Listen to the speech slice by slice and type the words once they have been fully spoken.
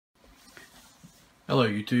Hello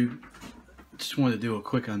YouTube, just wanted to do a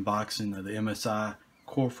quick unboxing of the MSI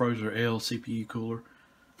Frozr L CPU cooler.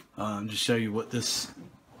 Just show you what this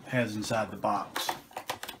has inside the box.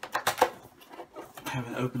 I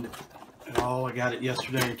haven't opened it at all. I got it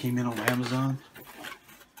yesterday. It came in on Amazon.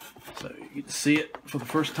 So you get to see it for the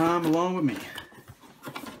first time along with me.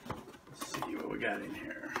 Let's see what we got in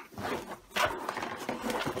here.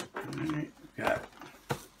 Alright, we've got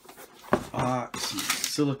a box, some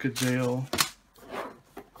silica gel.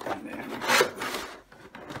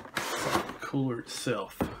 Cooler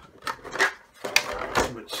itself,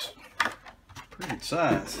 which pretty good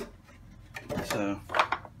size. So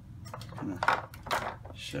I'm gonna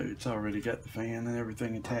show you, it's already got the fan and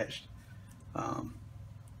everything attached.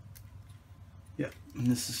 Yeah, and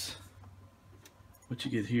this is what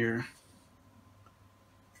you get here.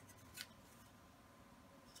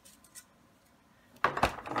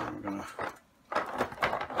 And we're gonna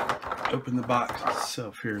open the box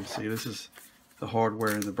itself here and see. This is the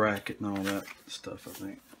hardware and the bracket and all that stuff, I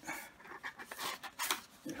think.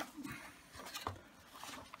 Yeah.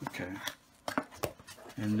 Okay.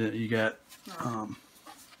 And you got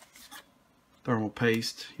thermal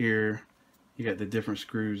paste here. You got the different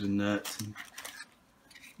screws and nuts and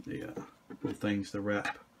the little things to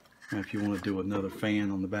wrap. And if you want to do another fan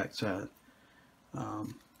on the back side.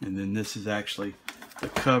 And then this is actually the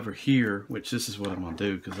cover here, which this is what I'm going to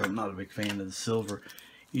do because I'm not a big fan of the silver.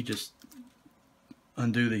 You just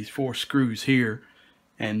undo these 4 screws here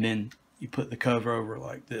and then you put the cover over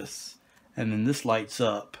like this, and then this lights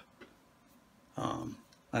up.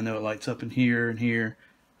 I know it lights up in here and here.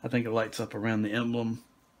 I think it lights up around the emblem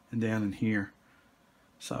and down in here.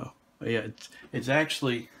 So yeah, it's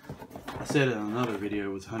actually, I said it in another video,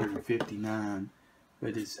 it was 159,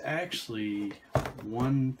 but it's actually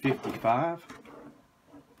 155.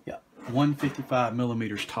 Yeah, 155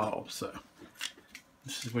 millimeters tall. So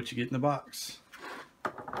this is what you get in the box.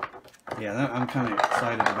 Yeah, I'm kind of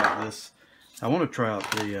excited about this. I want to try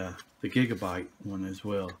out the Gigabyte one as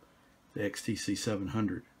well, the XTC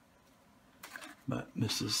 700. But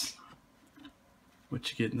this is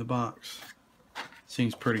what you get in the box.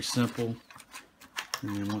 Seems pretty simple.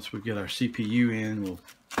 And then once we get our CPU in,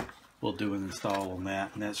 we'll do an install on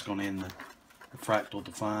that, and that's going to end the fractal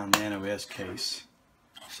defined nano S case.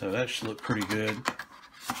 So that should look pretty good.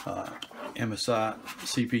 MSI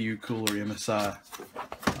CPU cooler, MSI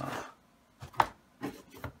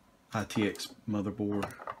ITX motherboard.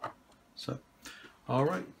 So,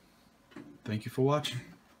 alright, thank you for watching.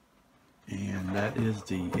 And that is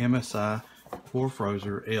the MSI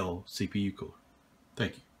Frozr L CPU cooler.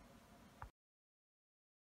 Thank you.